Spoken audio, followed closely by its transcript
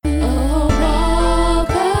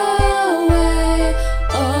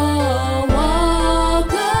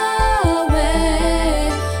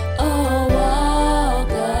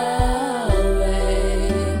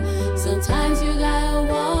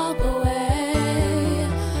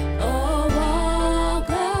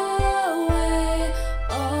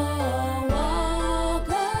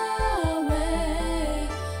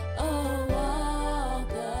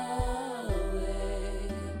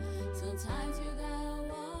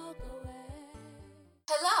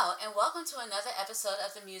and welcome to another episode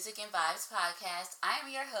of the Music and Vibes podcast. I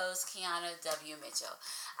am your host, Kiana W. Mitchell.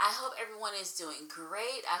 I hope everyone is doing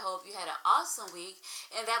great. I hope you had an awesome week,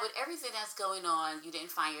 and that with everything that's going on, you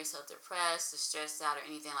didn't find yourself depressed or stressed out or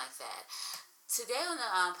anything like that. Today on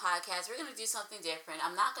the podcast, we're going to do something different.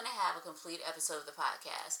 I'm not going to have a complete episode of the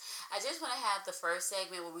podcast. I just want to have the first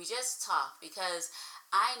segment where we just talk, because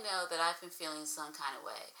I know that I've been feeling some kind of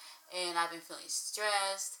way, and I've been feeling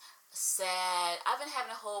stressed, sad. I've been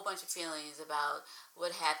having a whole bunch of feelings about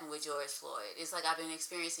what happened with George Floyd. It's like I've been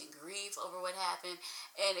experiencing grief over what happened,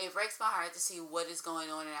 and it breaks my heart to see what is going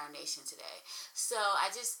on in our nation today. So I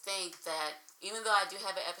just think that even though I do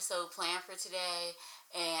have an episode planned for today,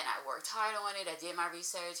 and I worked hard on it, I did my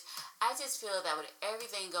research, I just feel that with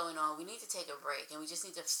everything going on, we need to take a break, and we just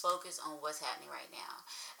need to focus on what's happening right now.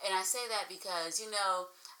 And I say that because,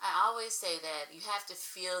 I always say that you have to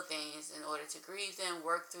feel things in order to grieve them,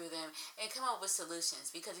 work through them, and come up with solutions.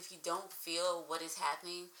 Because if you don't feel what is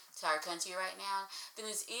happening to our country right now, then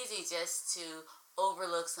it's easy just to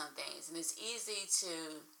overlook some things. And it's easy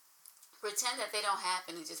to pretend that they don't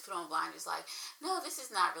happen and just put on blinders like, no, this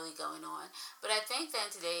is not really going on. But I think that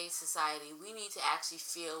in today's society, we need to actually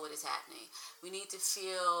feel what is happening. We need to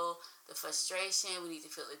feel the frustration. We need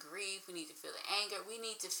to feel the grief. We need to feel the anger. We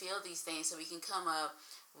need to feel these things so we can come up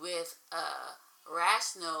with a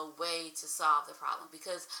rational way to solve the problem,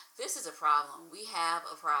 because this is a problem. We have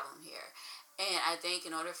a problem here. And I think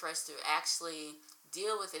in order for us to actually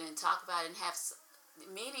deal with it and talk about it and have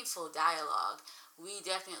meaningful dialogue, we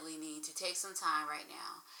definitely need to take some time right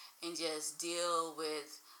now and just deal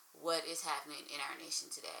with what is happening in our nation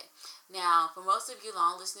today. Now, for most of you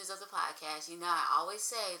long listeners of the podcast, I always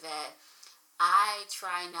say that I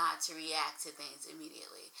try not to react to things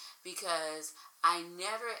immediately, because I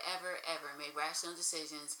never, ever, ever make rational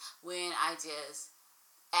decisions when I just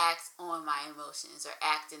act on my emotions or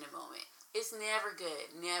act in a moment. It's never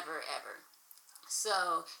good. Never, ever.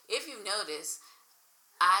 So, if you notice,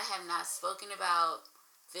 I have not spoken about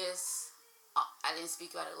this. I didn't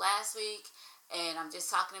speak about it last week, and I'm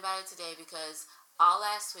just talking about it today because all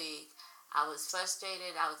last week I was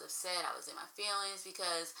frustrated, I was upset, I was in my feelings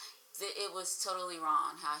because it was totally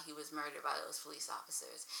wrong how he was murdered by those police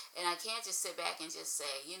officers. And I can't just sit back and just say,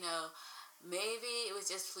 maybe it was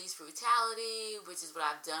just police brutality, which is what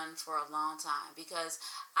I've done for a long time, because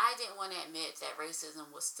I didn't want to admit that racism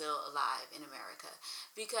was still alive in America,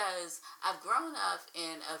 because I've grown up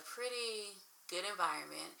in a pretty good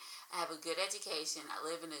environment. I have a good education. I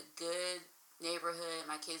live in a good neighborhood.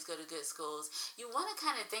 My kids go to good schools. You want to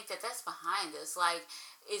kind of think that that's behind us, like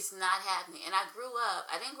it's not happening. And I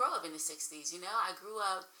didn't grow up in the 60s, I grew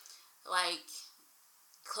up like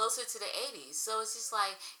closer to the 80s. So it's just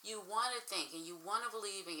like you want to think and you want to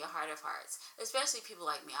believe in your heart of hearts, especially people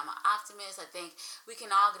like me. I'm an optimist. I think we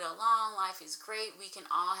can all get along. Life is great. We can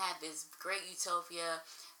all have this great utopia.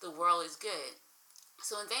 The world is good.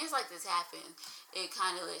 So when things like this happen, it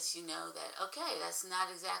kind of lets you know that, okay, that's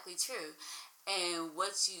not exactly true. And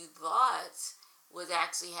what you thought was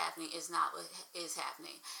actually happening is not what is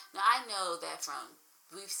happening. Now, I know that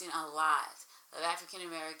we've seen a lot of African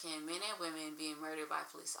American men and women being murdered by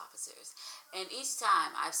police officers. And each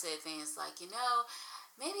time I've said things like,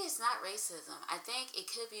 maybe it's not racism. I think it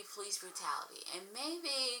could be police brutality. And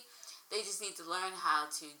maybe they just need to learn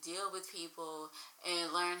how to deal with people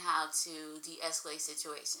and learn how to de-escalate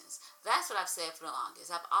situations. That's what I've said for the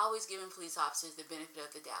longest. I've always given police officers the benefit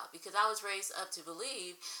of the doubt, because I was raised up to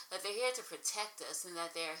believe that they're here to protect us and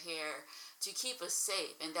that they're here to keep us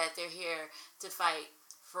safe and that they're here to fight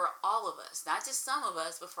for all of us. Not just some of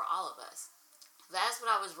us, but for all of us. That's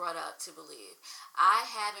what I was brought up to believe. I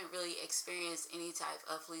haven't really experienced any type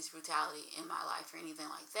of police brutality in my life or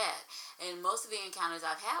anything like that. And most of the encounters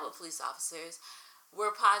I've had with police officers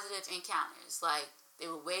were positive encounters. Like,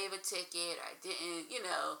 they would waive a ticket, or I didn't,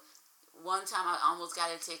 One time I almost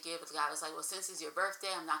got a ticket, but the guy was like, well, since it's your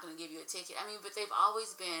birthday, I'm not going to give you a ticket. But they've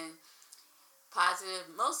always been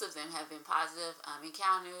positive. Most of them have been positive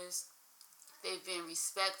encounters. They've been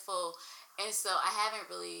respectful. And so I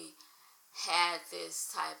haven't really had this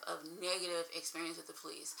type of negative experience with the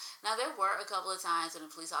police. Now, there were a couple of times when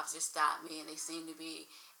the police officers stopped me and they seemed to be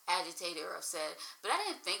agitated or upset, but I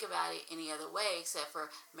didn't think about it any other way except for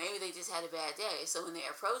maybe they just had a bad day. So when they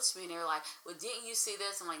approached me and they were like, well, didn't you see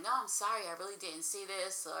this? I'm like, no, I'm sorry, I really didn't see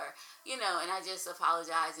this, or, and I just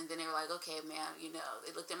apologized. And then they were like, okay, ma'am,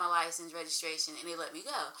 they looked at my license, registration, and they let me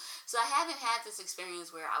go. So I haven't had this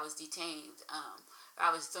experience where I was detained, or I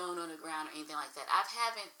was thrown on the ground or anything like that. I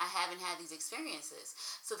haven't had these experiences.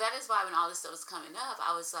 So that is why when all this stuff was coming up,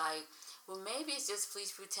 I was like, well, maybe it's just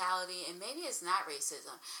police brutality and maybe it's not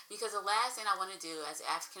racism. Because the last thing I want to do as an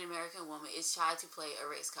African American woman is try to play a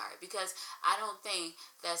race card because I don't think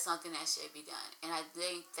that's something that should be done. And I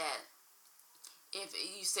think that if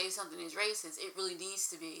you say something is racist, it really needs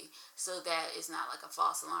to be so that it's not like a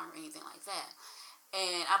false alarm or anything like that.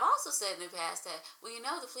 And I've also said in the past that, well,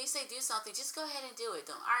 the police say do something, just go ahead and do it.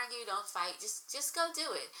 Don't argue, don't fight, just go do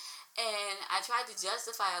it. And I tried to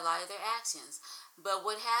justify a lot of their actions. But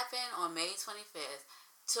what happened on May 25th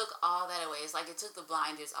took all that away. It's like it took the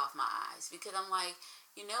blinders off my eyes. Because I'm like,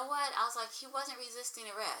 you know what? I was like, he wasn't resisting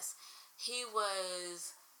arrest. He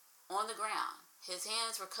was on the ground. His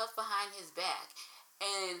hands were cuffed behind his back.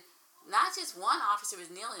 And not just one officer was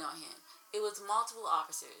kneeling on him. It was multiple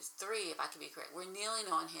officers, 3 if I can be correct, were kneeling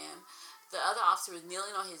on him. The other officer was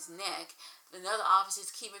kneeling on his neck. Another officer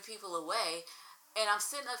is keeping people away. And I'm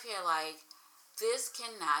sitting up here like, this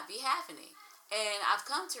cannot be happening. And I've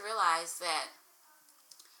come to realize that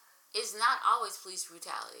it's not always police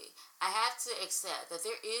brutality. I have to accept that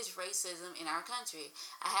there is racism in our country.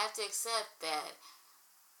 I have to accept that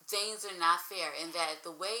things are not fair and that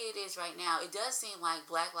the way it is right now, it does seem like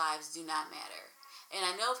Black lives do not matter. And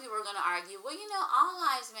I know people are going to argue, well, all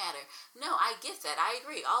lives matter. No, I get that. I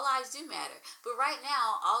agree. All lives do matter. But right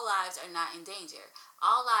now, all lives are not in danger.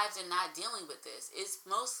 All lives are not dealing with this. It's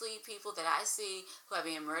mostly people that I see who are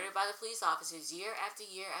being murdered by the police officers year after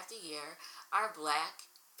year after year are Black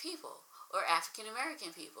people or African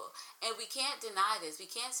American people. And we can't deny this. We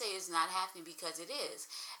can't say it's not happening because it is.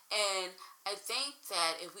 And I think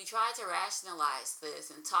that if we try to rationalize this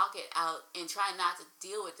and talk it out and try not to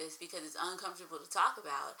deal with this because it's uncomfortable to talk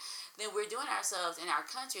about, then we're doing ourselves and our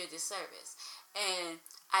country a disservice. And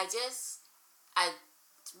I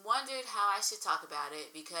wondered how I should talk about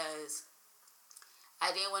it because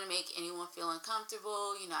I didn't want to make anyone feel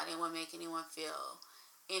uncomfortable. I didn't want to make anyone feel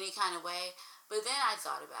any kind of way. But then I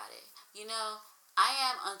thought about it. I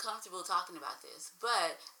am uncomfortable talking about this,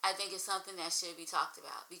 but I think it's something that should be talked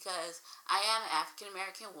about because I am an African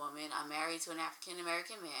American woman. I'm married to an African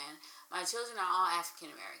American man. My children are all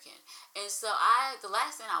African American. And so the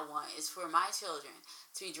last thing I want is for my children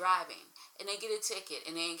to be driving and they get a ticket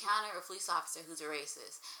and they encounter a police officer who's a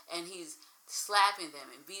racist and he's slapping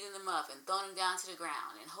them and beating them up and throwing them down to the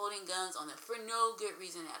ground and holding guns on them for no good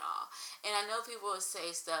reason at all. And I know people will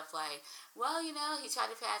say stuff like, well, he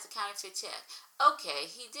tried to pass a counterfeit check. Okay,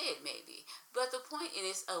 he did maybe. But the point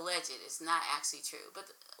is alleged. It's not actually true.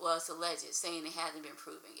 It's alleged, saying it hasn't been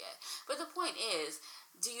proven yet. But the point is,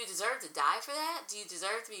 do you deserve to die for that? Do you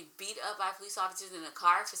deserve to be beat up by police officers in a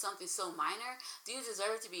car for something so minor? Do you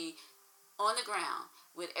deserve to be on the ground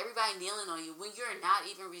with everybody kneeling on you when you're not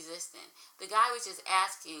even resisting? The guy was just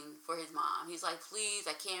asking for his mom. He's like, please,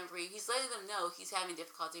 I can't breathe. He's letting them know he's having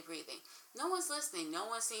difficulty breathing. No one's listening. No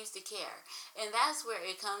one seems to care. And that's where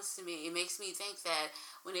it comes to me. It makes me think that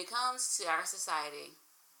when it comes to our society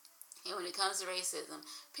and when it comes to racism,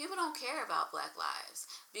 people don't care about Black lives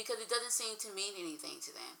because it doesn't seem to mean anything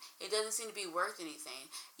to them. It doesn't seem to be worth anything.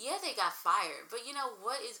 Yeah, they got fired, but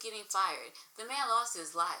what is getting fired? The man lost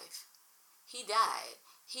his life. He died.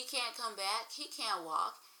 He can't come back. He can't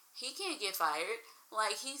walk. He can't get fired.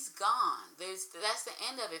 Like, he's gone. That's the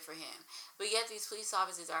end of it for him. But yet these police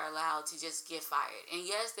officers are allowed to just get fired. And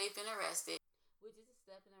yes, they've been arrested, which is a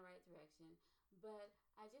step in the right direction. But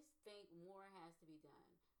I just think more has to be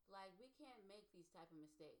done. Like, we can't make these type of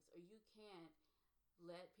mistakes. Or you can't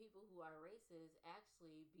let people who are racist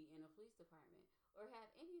actually be in a police department. Or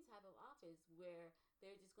have any type of office where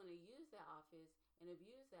they're just going to use that office and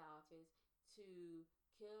abuse that office to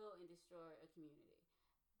kill and destroy a community.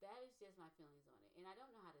 That is just my feelings on it. And I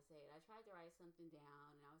don't know how to say it. I tried to write something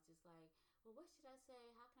down and I was just like, well, what should I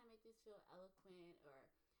say? How can I make this feel eloquent? Or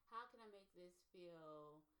how can I make this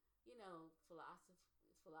feel,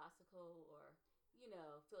 philosophical or,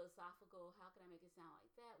 philosophical? How can I make it sound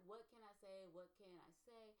like that? What can I say? What can I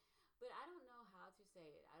say? But I don't know how to say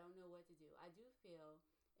it. I don't know what to do. I do feel,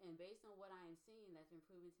 and based on what I am seeing that's been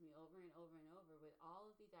proven to me over and over and over with all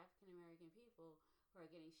of these African American people who are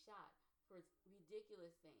getting shot for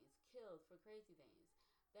ridiculous things, killed for crazy things.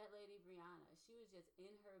 That lady Brianna, she was just in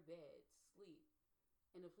her bed, sleep,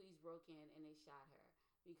 and the police broke in and they shot her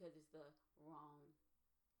because it's the wrong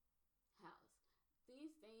house.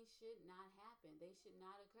 These things should not happen. They should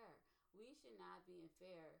not occur. We should not be in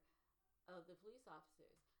fear of the police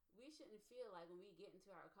officers. We shouldn't feel like when we get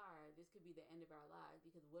into our car, this could be the end of our lives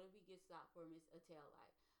because what if we get stopped for a tail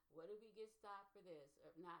light? What if we get stopped for this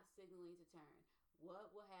or not signaling to turn?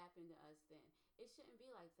 What will happen to us then? It shouldn't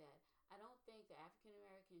be like that. I don't think the African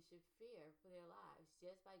Americans should fear for their lives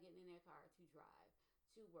just by getting in their car to drive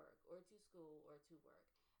to work or to school or to work.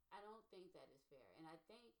 I don't think that is fair. And I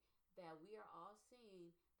think that we are all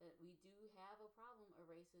seeing that we do have a problem of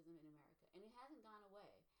racism in America. And it hasn't gone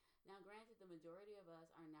away. Now, granted, the majority of us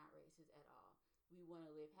are not racist at all. We want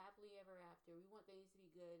to live happily ever after. We want things to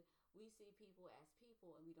be good. We see people as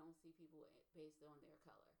people, and we don't see people based on their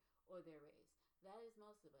color or their race. That is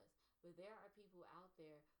most of us. But there are people out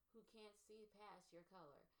there who can't see past your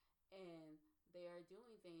color, and they are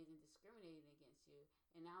doing things and discriminating against you.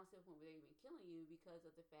 And now it's to the point where they're even killing you because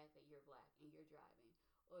of the fact that you're black and you're driving,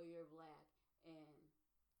 or you're black and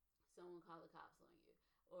someone called the cops on you,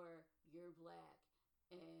 or you're black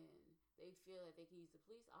and they feel that they can use the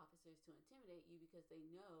police officers to intimidate you because they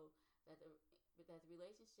know that the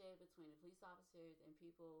relationship between the police officers and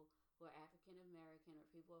people who are African American or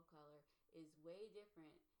people of color is way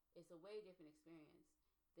different. It's a way different experience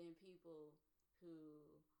than people who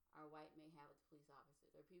are white may have with the police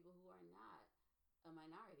officers, or people who are not a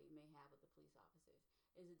minority may have with the police officers.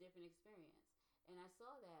 It's a different experience. And I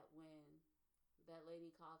saw that when that lady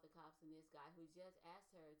called the cops, and this guy who just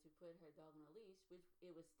asked her to put her dog on a leash, which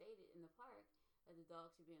it was stated in the park that the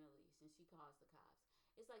dog should be on a leash, and she calls the cops.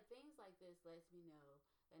 It's like things like this lets me know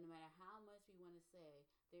that no matter how much we want to say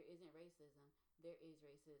there isn't racism, there is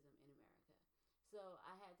racism in America. So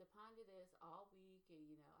I had to ponder this all week,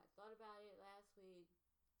 and I thought about it last week,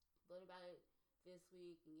 thought about it this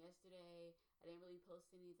week and yesterday. I didn't really post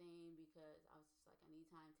anything because I was just like, I need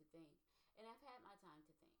time to think. And I've had my time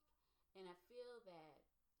to think. And I feel that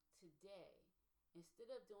today,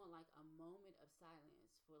 instead of doing like a moment of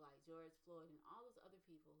silence for like George Floyd and all those other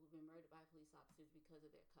people who've been murdered by police officers because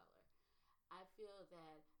of their color, I feel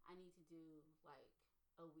that I need to do like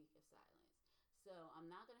a week of silence. So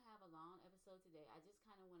I'm not going to have a long episode today. I just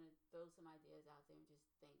kind of want to throw some ideas out there and just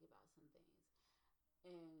think about some things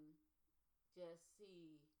and just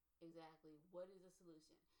see exactly what is the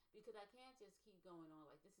solution, because I can't just keep going on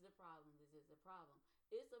like this is a problem, this is a problem.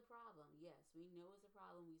 It's a problem. Yes, we know it's a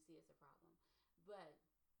problem, we see it's a problem, but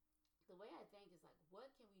the way I think is like,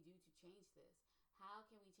 what can we do to change this? How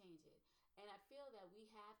can we change it? And I feel that we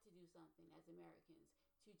have to do something as Americans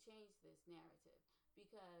to change this narrative,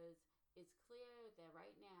 because it's clear that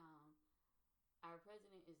right now our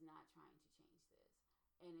president is not trying to change this.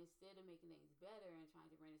 And instead of making things better and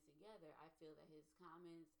trying to bring us together, I feel that his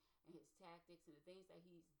comments and his tactics and the things that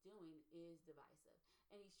he's doing is divisive.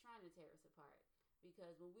 And he's trying to tear us apart.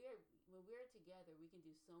 Because when we're together, we can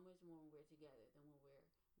do so much more when we're together than when we're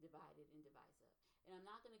divided and divisive. And I'm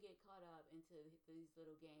not going to get caught up into these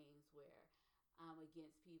little games where I'm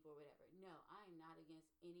against people or whatever. No, I am not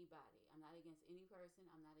against anybody. I'm not against any person.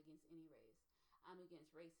 I'm not against any race. I'm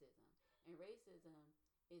against racism. And racism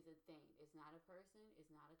is a thing. It's not a person.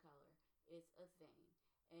 It's not a color. It's a thing.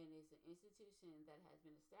 And it's an institution that has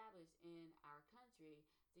been established in our country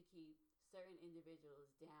to keep certain individuals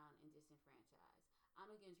down and disenfranchised. I'm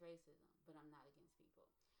against racism, but I'm not against people.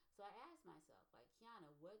 So I asked myself, like, Kiana,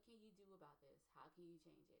 what can you do about this? How can you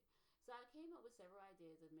change it? So I came up with several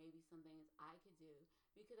ideas of maybe some things I could do,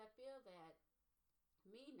 because I feel that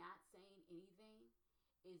me not saying anything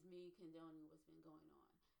is me condoning what's been going on.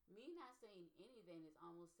 Me not saying anything is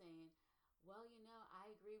almost saying, well, I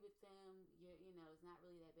agree with them. It's not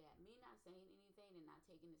really that bad. Me not saying anything and not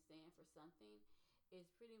taking a stand for something is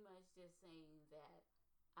pretty much just saying that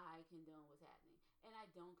I condone what's happening. And I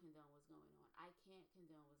don't condone what's going on. I can't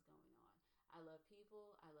condone what's going on. I love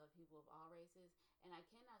people. I love people of all races. And I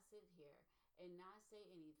cannot sit here and not say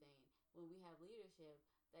anything when we have leadership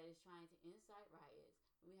that is trying to incite riots,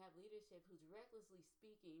 when we have leadership who's recklessly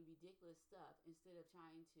speaking ridiculous stuff instead of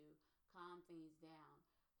trying to calm things down,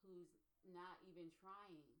 who's not even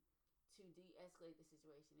trying to de-escalate the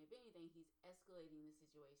situation. If anything, he's escalating the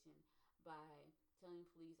situation by telling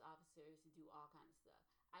police officers to do all kinds of stuff.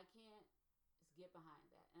 I can't get behind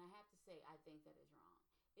that. And I have to say, I think that is wrong.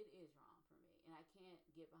 It is wrong for me. And I can't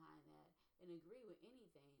get behind that and agree with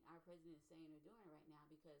anything our president is saying or doing right now,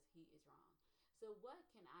 because he is wrong. So what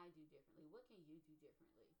can I do differently? What can you do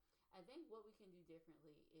differently? I think what we can do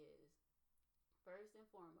differently is, first and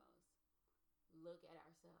foremost, look at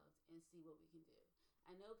ourselves and see what we can do.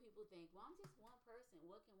 I know people think, well, I'm just one person.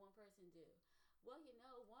 What can one person do? Well,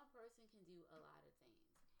 one person can do a lot of things.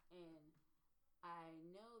 And I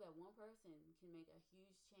know that one person can make a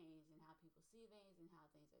huge change in how people see things and how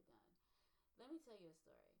things are done. Let me tell you a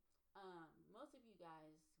story. Most of you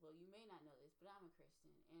guys, well, you may not know this, but I'm a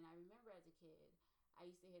Christian. And I remember as a kid, I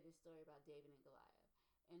used to hear this story about David and Goliath,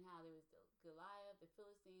 and how there was the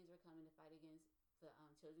Philistines were coming to fight against the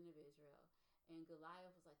children of Israel. And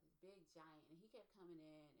Goliath was like this big giant, and he kept coming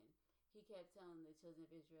in, and he kept telling the children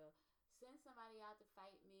of Israel, send somebody out to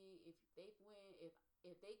fight me. If they win,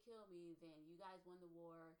 if they kill me, then you guys won the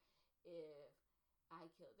war. If I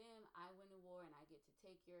kill them, I win the war, and I get to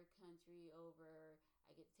take your country over.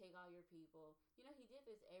 I get to take all your people. You know, he did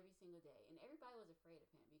this every single day, and everybody was afraid of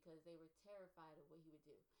him because they were terrified of what he would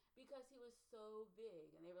do because he was so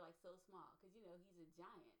big, and they were like so small because, you know, he's a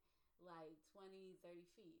giant, like 20, 30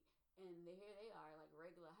 feet, and here they are like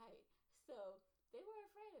regular height. So they were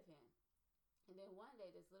afraid of him. And then one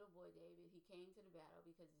day, this little boy, David, he came to the battle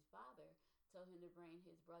because his father told him to bring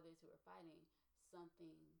his brothers who were fighting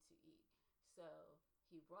something to eat. So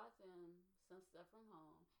he brought them some stuff from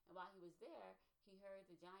home. And while he was there, he heard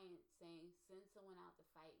the giant saying, send someone out to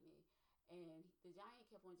fight me. And the giant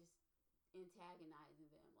kept on just antagonizing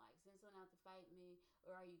them, like, send someone out to fight me,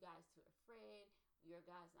 or are you guys too afraid? Your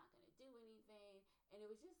God's not going to do anything. And it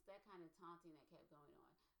was just that kind of taunting that kept going on.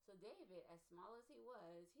 So David, as small as he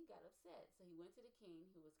was, he got upset. So he went to the king,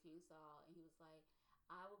 who was King Saul, and he was like,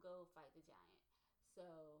 I will go fight the giant.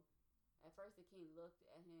 So at first the king looked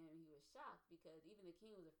at him and he was shocked because even the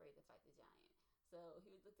king was afraid to fight the giant. So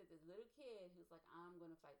he looked at this little kid who's like, I'm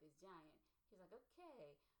going to fight this giant. He's like,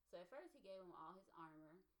 okay. So at first he gave him all his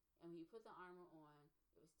armor. And when he put the armor on,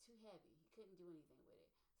 it was too heavy. He couldn't do anything with it.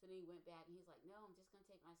 So then he went back and he's like, no, I'm just going to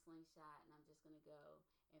take my slingshot and I'm just going to go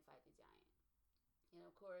and fight the giant. And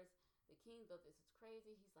of course, the king thought this was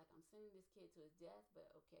crazy. He's like, I'm sending this kid to his death, but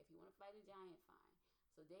okay, if you want to fight a giant, fine.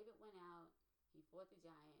 So David went out, he fought the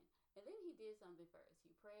giant, and then he did something first.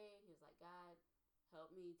 He prayed. He was like, God,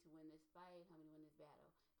 help me to win this fight, help me to win this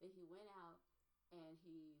battle. Then he went out and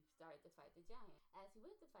he started to fight the giant. As he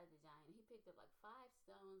went to fight the giant, he picked up like 5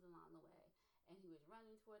 stones along the way, and he was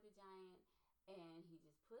running toward the giant, and he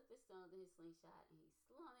just put the stones in his slingshot, and he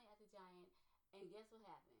slung it at the giant, and guess what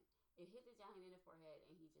happened? It hit the giant in the forehead,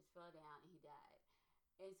 and he just fell down, and he died.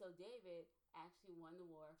 And so David actually won the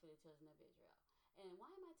war for the children of Israel. And why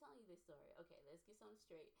am I telling you this story? Okay, let's get something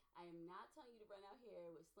straight. I am not telling you to run out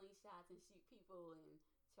here with slingshots and shoot people and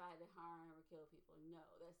try to harm or kill people. No,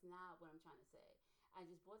 that's not what I'm trying to say. I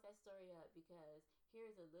just brought that story up because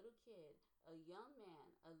here's a little kid, a young man,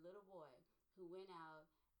 a little boy who went out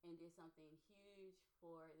and did something huge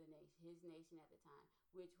for the nation, his nation at the time,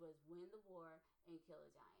 which was win the war and kill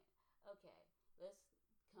a giant. Okay, let's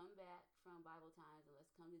come back from Bible times and let's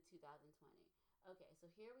come to 2020. Okay, so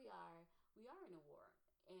here we are in a war,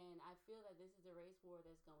 and I feel that this is a race war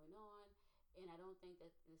that's going on, and I don't think that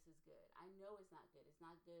this is good. I know it's not good. It's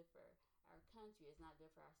not good for our country. It's not good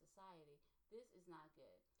for our society. This is not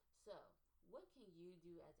good. So what can you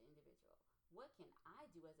do as an individual? What can I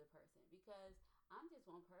do as a person? Because I'm just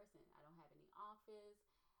one person. I don't have any office.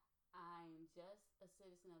 I'm just a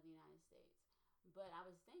citizen of the United States. But I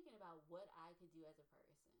was thinking about what I could do as a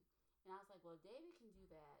person. And I was like, well, if David can do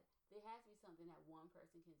that, there has to be something that one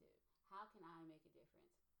person can do. How can I make a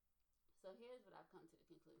difference? So here's what I've come to the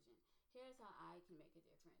conclusion. Here's how I can make a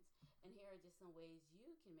difference. And here are just some ways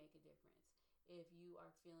you can make a difference if you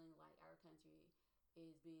are feeling like our country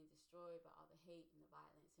is being destroyed by all the hate and the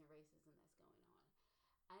violence and racism that's going on.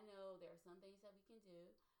 I know there are some things that we can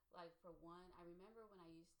do. Like, for one, I remember when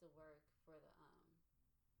I used to work for the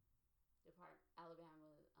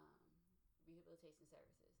Alabama Rehabilitation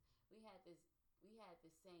Services. We had this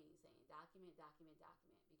saying document,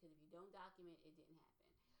 because if you don't document, it didn't happen.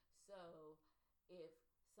 So if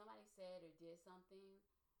somebody said or did something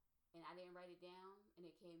and I didn't write it down and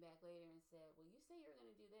it came back later and said, well, you say you're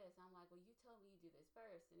going to do this, I'm like, well, you told me you do this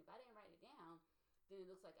first, and if I didn't write it down, then it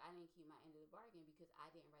looks like I didn't keep my end of the bargain because I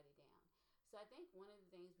didn't write it down. So I think one of the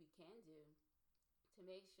things we can do to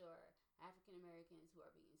make sure African Americans who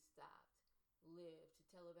are being stopped live to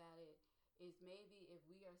tell about it is maybe if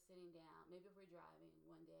we are sitting down, maybe if we're driving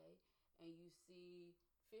one day and you see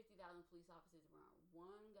 50,000 police officers around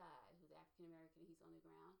one guy who's African American, he's on the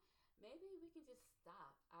ground, maybe we can just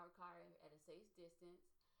stop our car at a safe distance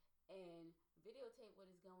and videotape what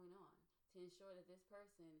is going on to ensure that this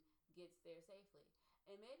person gets there safely.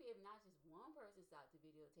 And maybe if not just one person stopped to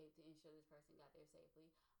videotape to ensure this person got there safely,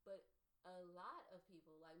 but a lot of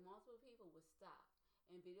people, like multiple people, would stop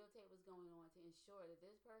and videotape what's going on to ensure that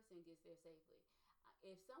this person gets there safely.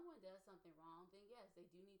 If someone does something wrong, then yes, they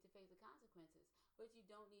do need to face the consequences, but you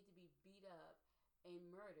don't need to be beat up and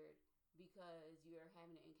murdered because you're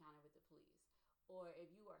having an encounter with the police. Or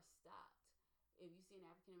if you are stopped, if you see an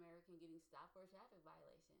African American getting stopped for a traffic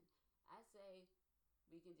violation, I say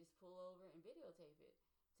we can just pull over and videotape it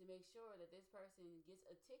to make sure that this person gets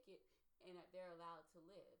a ticket and that they're allowed to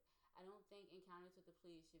live. I don't think encounters with the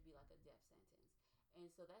police should be like a death sentence. And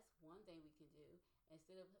so that's one thing we can do.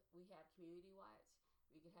 Instead of we have community watch,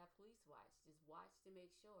 we could have police watch. Just watch to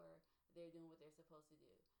make sure they're doing what they're supposed to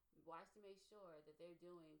do. Watch to make sure that they're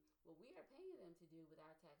doing what we are paying them to do with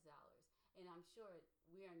our tax dollars. And I'm sure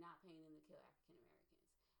we are not paying them to kill African Americans.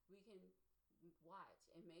 We can watch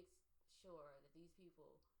and make sure that these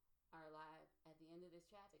people are alive at the end of this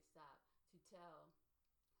traffic stop to tell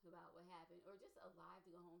about what happened, or just alive to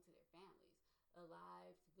go home to their families,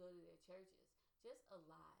 alive to go to their churches, just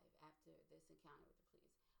alive after this encounter with the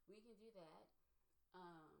police. We can do that.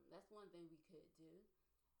 That's one thing we could do.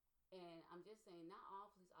 And I'm just saying, not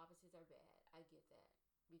all police officers are bad. I get that,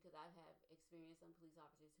 because I have experienced some police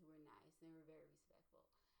officers who were nice and were very respectful.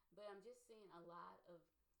 But I'm just seeing a lot of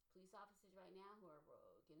police officers right now who are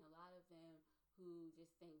rogue, and a lot of them who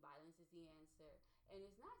just think violence is the answer. And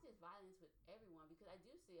it's not just violence with everyone, because I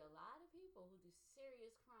do see a lot of people who do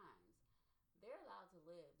serious crimes. They're allowed to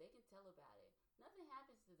live. They can tell about it. Nothing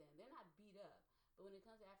happens to them. They're not beat up. But when it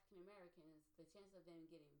comes to African Americans, the chance of them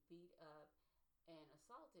getting beat up and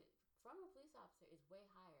assaulted from a police officer is way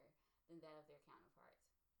higher than that of their counterparts.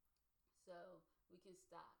 So we can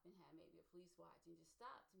stop and have maybe a police watch and just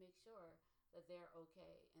stop to make sure that they're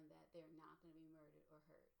okay and that they're not going to be murdered or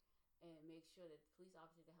hurt. And make sure that the police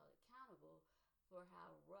officers are held accountable for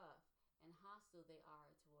how rough and hostile they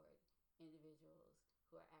are toward individuals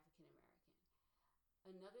who are African American.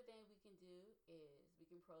 Another thing we can do is we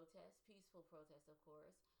can protest, peaceful protest, of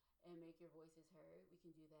course, and make your voices heard. We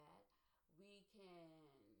can do that. We can,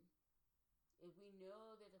 if we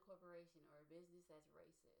know there's a corporation or a business that's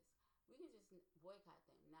racist, we can just boycott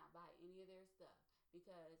them, not buy any of their stuff,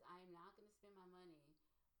 because I am not going to spend my money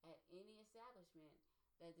at any establishment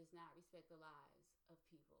that does not respect the lives of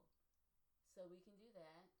people. So we can do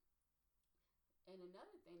that. And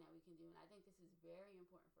another thing that we can do, and I think this is very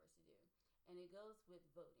important for us to do, and it goes with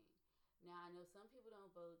voting. Now, I know some people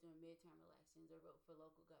don't vote during midterm elections or vote for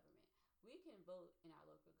local government. We can vote in our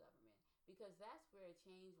local government, because that's where a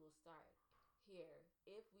change will start here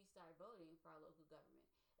if we start voting for our local government,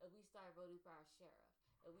 if we start voting for our sheriff,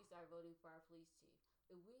 if we start voting for our police chief,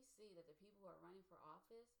 if we see that the people who are running for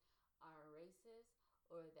office are racist,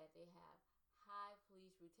 or that they have high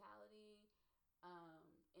police brutality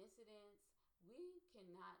incidents, we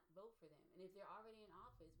cannot vote for them. And if they're already in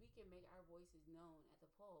office, we can make our voices known at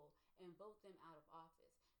the poll and vote them out of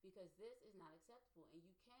office, because this is not acceptable. And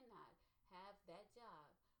you cannot have that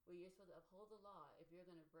job where you're supposed to uphold the law if you're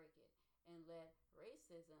going to break it, and let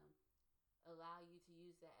racism allow you to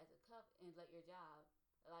use that as a cover, and let your job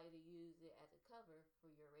allow you to use it as a cover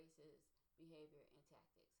for your racist behavior and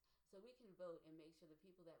tactics. So we can vote and make sure the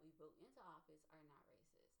people that we vote into office are not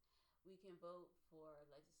racist. We can vote for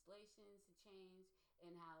legislations to change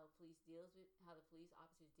and how the police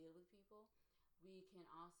officers deal with people. We can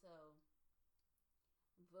also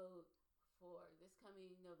vote for this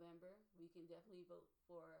coming November. We can definitely vote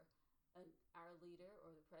for our leader,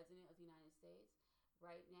 or the president of the United States.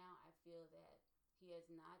 Right now, I feel that he has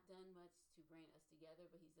not done much to bring us together,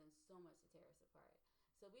 but he's done so much to tear us apart.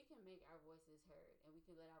 So we can make our voices heard, and we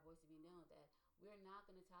can let our voices be known that we're not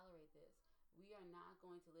going to tolerate this. We are not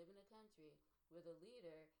going to live in a country where the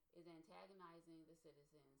leader is antagonizing the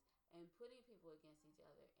citizens and putting people against each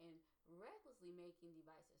other and recklessly making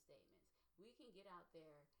divisive statements. We can get out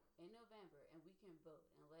there in November and we can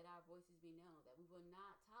vote and let our voices be known that we will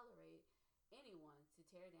not tolerate anyone to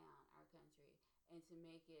tear down our country and to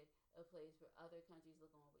make it a place where other countries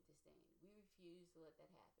look on with disdain. We refuse to let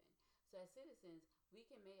that happen. So as citizens, we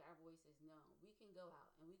can make our voices known. We can go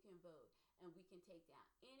out and we can vote, and we can take down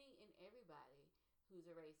any and everybody who's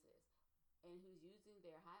a racist and who's using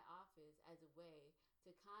their high office as a way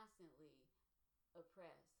to constantly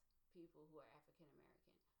oppress people who are African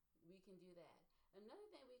American. We can do that. Another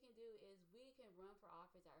thing we can do is we can run for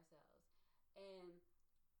office ourselves. And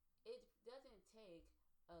it doesn't take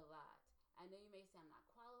a lot. I know you may say I'm not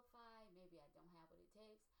qualified, maybe I don't have what it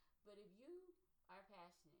takes, but if you are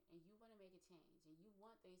passionate and you want to make a change and you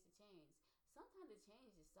want things to change, sometimes the change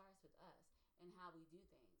just starts with us and how we do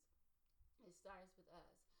things. It starts with us.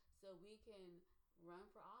 So we can run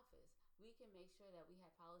for office. We can make sure that we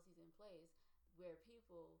have policies in place where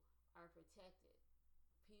people are protected,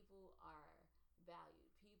 people are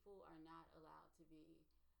valued, people are not allowed to be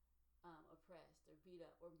oppressed or beat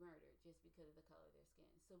up or murdered just because of the color of their skin.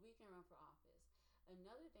 So we can run for office.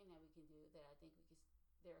 Another thing that we can do that I think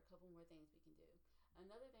there are a couple more things we can do.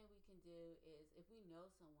 Another thing we can do is if we know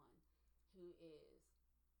someone who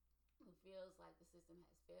feels like the system has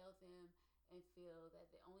failed them and feel that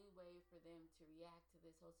the only way for them to react to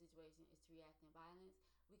this whole situation is to react in violence,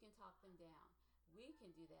 we can talk them down. We can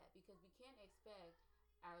do that because we can't expect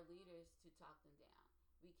our leaders to talk them down.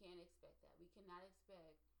 We can't expect that. We cannot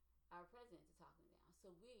expect our president to talk them down. So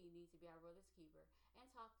we need to be our brother's keeper and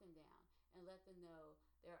talk them down and let them know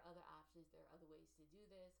there are other options, there are other ways to do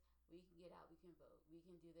this. We can get out, we can vote, we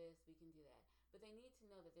can do this, we can do that. But they need to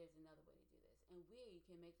know that there's another way to do this. And we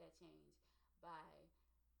can make that change by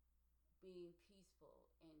being peaceful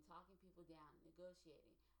and talking people down,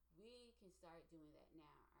 negotiating. We can start doing that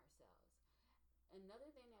now ourselves. Another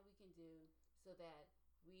thing that we can do so that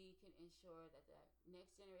we can ensure that the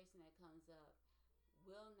next generation that comes up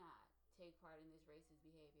will not take part in this racist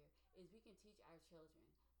behavior is we can teach our children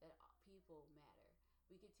that people matter.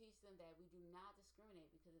 We can teach them that we do not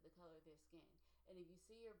discriminate because of the color of their skin. And if you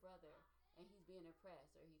see your brother and he's being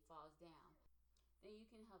oppressed or he falls down, then you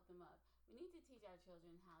can help them up. We need to teach our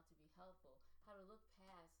children how to be helpful, how to look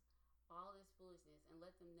past all this foolishness and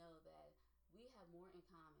let them know that we have more in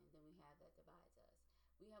common than we have that divides us.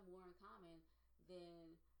 We have more in common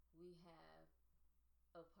than we have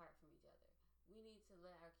apart from each other. We need to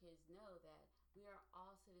let our kids know that we are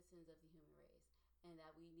all citizens of the human race and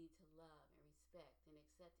that we need to love and respect and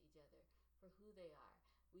accept each other for who they are.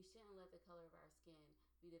 We shouldn't let the color of our skin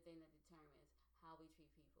be the thing that determines how we treat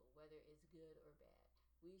people, whether it's good or bad.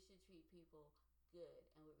 We should treat people good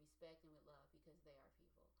and with respect and with love because they are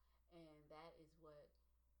people. And that is what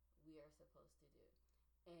we are supposed to do.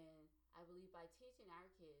 And I believe by teaching our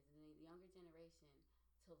kids and the younger generation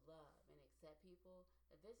to love and accept people,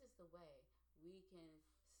 that this is the way we can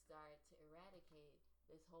start to eradicate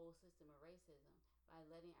this whole system of racism by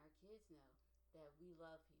letting our kids know that we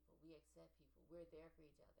love people, we accept people, we're there for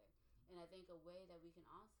each other. And I think a way that we can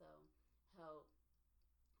also help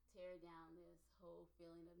tear down this whole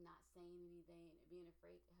feeling of not saying anything and being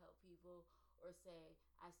afraid to help people or say,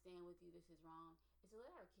 I stand with you, this is wrong, is to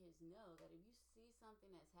let our kids know that if you see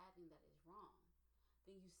something that's happening that is wrong,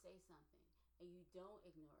 then you say something and you don't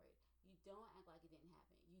ignore it. You don't act like it didn't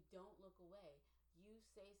happen. You don't look away. You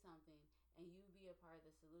say something and you be a part of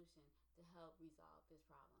the solution to help resolve this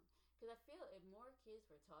problem. Because I feel if more kids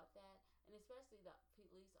were taught that, and especially the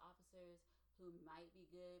police officers who might be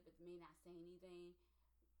good but may not say anything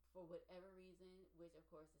for whatever reason, which of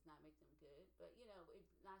course does not make them good, but if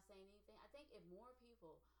not saying anything, I think if more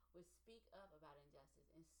people would speak up about injustice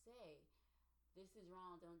and say, this is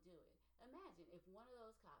wrong, don't do it. Imagine if one of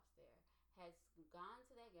those cops there had gone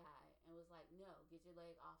to that guy and was like, no, get your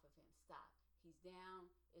leg off of him, stop. He's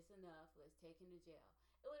down, it's enough, let's take him to jail.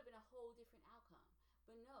 It would have been a whole different outcome.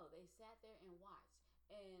 But no, they sat there and watched.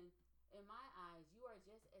 And in my eyes, you are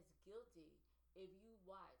just as guilty if you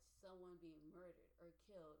watch someone being murdered or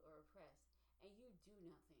killed or oppressed and you do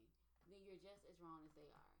nothing. Then you're just as wrong as they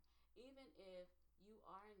are. Even if you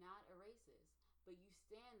are not a racist, but you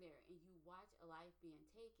stand there and you watch a life being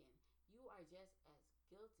taken, you are just as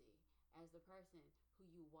guilty as the person who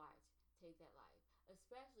you watch take that life,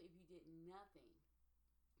 especially if you did nothing.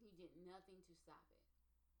 You did nothing to stop it.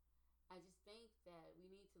 I just think that we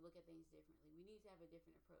need to look at things differently. We need to have a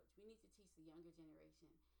different approach. We need to teach the younger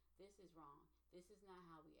generation, this is wrong. This is not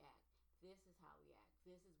how we act. This is how we act.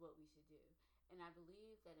 This is what we should do. And I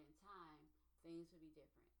believe that in time, things would be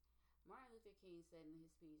different. Martin Luther King said in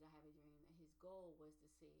his speech, I Have a Dream, that his goal was to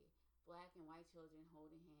see black and white children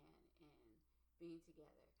holding hands and being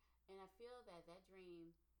together. And I feel that that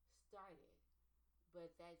dream started,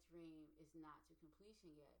 but that dream is not to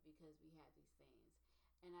completion yet because we have these things.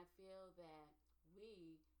 And I feel that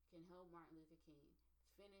we can help Martin Luther King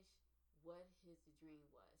finish what his dream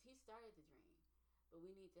was. He started the dream, but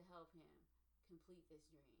we need to help him complete this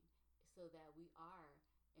dream so that we are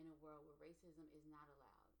in a world where racism is not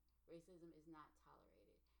allowed. Racism is not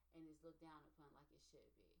tolerated and is looked down upon like it should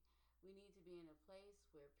be. We need to be in a place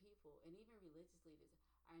where people, and even religious leaders,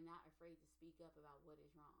 are not afraid to speak up about what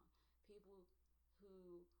is wrong. People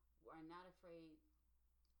who are not afraid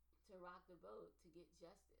to rock the boat to get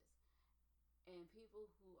justice. And people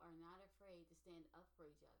who are not afraid to stand up for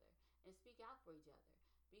each other and speak out for each other.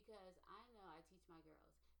 Because I know I teach my girls,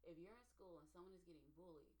 if you're in school and someone is getting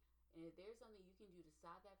bullied, and if there's something you can do to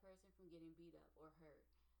stop that person from getting beat up or hurt,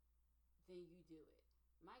 then you do it.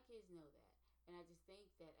 My kids know that. And I just think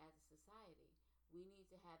that as a society, we need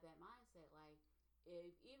to have that mindset. Like,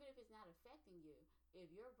 even if it's not affecting you, if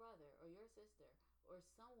your brother or your sister or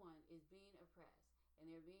someone is being oppressed and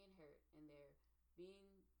they're being hurt and they're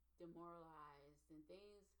being demoralized and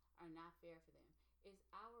things are not fair for them, it's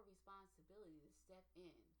our responsibility to step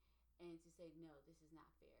in and to say, no, this is not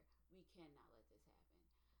fair. We cannot let this happen.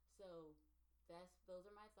 So those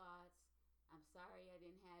are my thoughts. I'm sorry I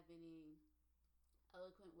didn't have any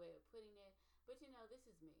eloquent way of putting it, but this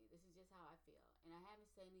is me. This is just how I feel. And I haven't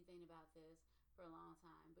said anything about this for a long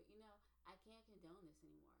time, but I can't condone this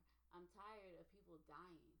anymore. I'm tired of people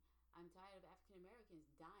dying. I'm tired of African Americans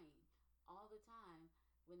dying all the time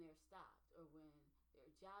when they're stopped, or when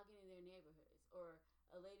they're jogging in their neighborhoods, or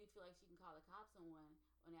a lady feel like she can call the cops on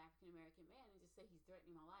an African American man and just say he's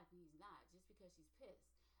threatening my life, and he's not, just because she's pissed.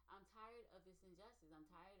 I'm tired of this injustice. I'm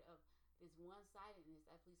tired of this one-sidedness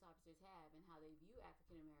that police officers have and how they view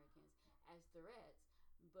African Americans as threats,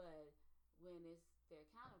 but when it's their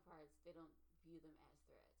counterparts, they don't view them as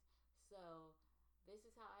threats. So this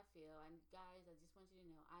is how I feel. And guys, I just want you to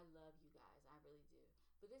know I love you guys. I really do.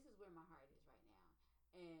 But this is where my heart is right now.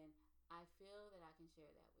 And I feel that I can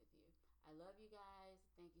share that with you. I love you guys.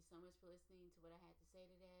 Thank you so much for listening to what I had to say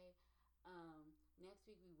today. Next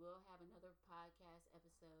week we will have another podcast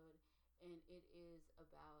episode, and it is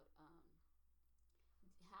about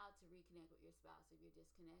how to reconnect with your spouse if you're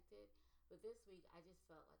disconnected. But this week I just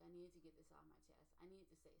felt like I needed to get this off my chest. I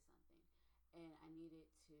needed to say something, and I needed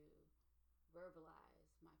to verbalize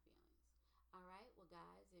my feelings. All right, well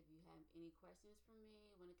guys, if you have any questions for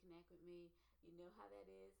me, want to connect with me, you know how that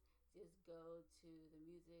is. Just go to the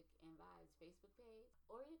Music and Vibes Facebook page,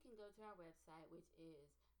 or you can go to our website, which is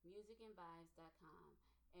musicandvibes.com,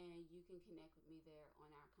 and you can connect with me there on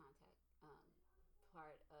our contact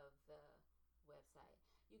part of the website.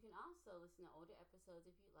 You can also listen to older episodes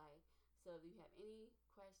if you like. So if you have any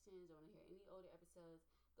questions or want to hear any older episodes,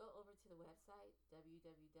 go over to the website,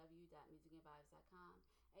 www.musicandvibes.com,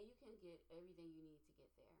 and you can get everything you need to get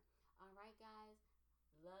there. All right, guys.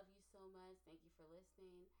 Love you so much. Thank you for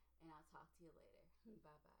listening, and I'll talk to you later.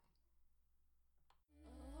 Bye-bye.